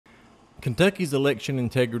Kentucky's Election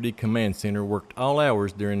Integrity Command Center worked all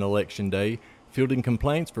hours during Election Day, fielding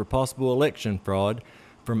complaints for possible election fraud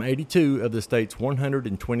from 82 of the state's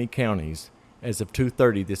 120 counties as of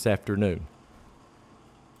 2:30 this afternoon.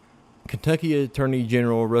 Kentucky Attorney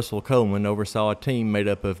General Russell Coleman oversaw a team made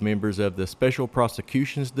up of members of the Special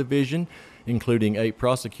Prosecutions Division, including 8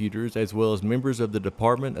 prosecutors, as well as members of the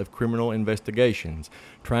Department of Criminal Investigations,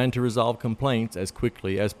 trying to resolve complaints as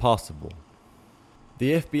quickly as possible.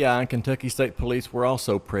 The FBI and Kentucky State Police were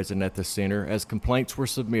also present at the center as complaints were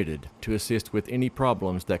submitted to assist with any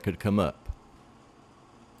problems that could come up.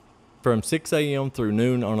 From 6 a.m. through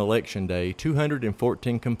noon on Election Day,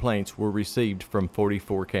 214 complaints were received from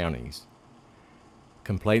 44 counties.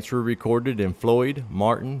 Complaints were recorded in Floyd,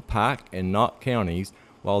 Martin, Pike, and Knott counties,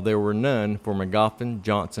 while there were none for Magoffin,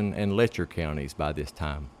 Johnson, and Letcher counties by this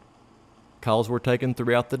time. Calls were taken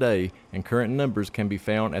throughout the day, and current numbers can be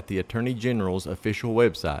found at the Attorney General's official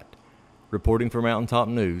website. Reporting for Mountaintop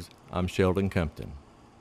News, I'm Sheldon Compton.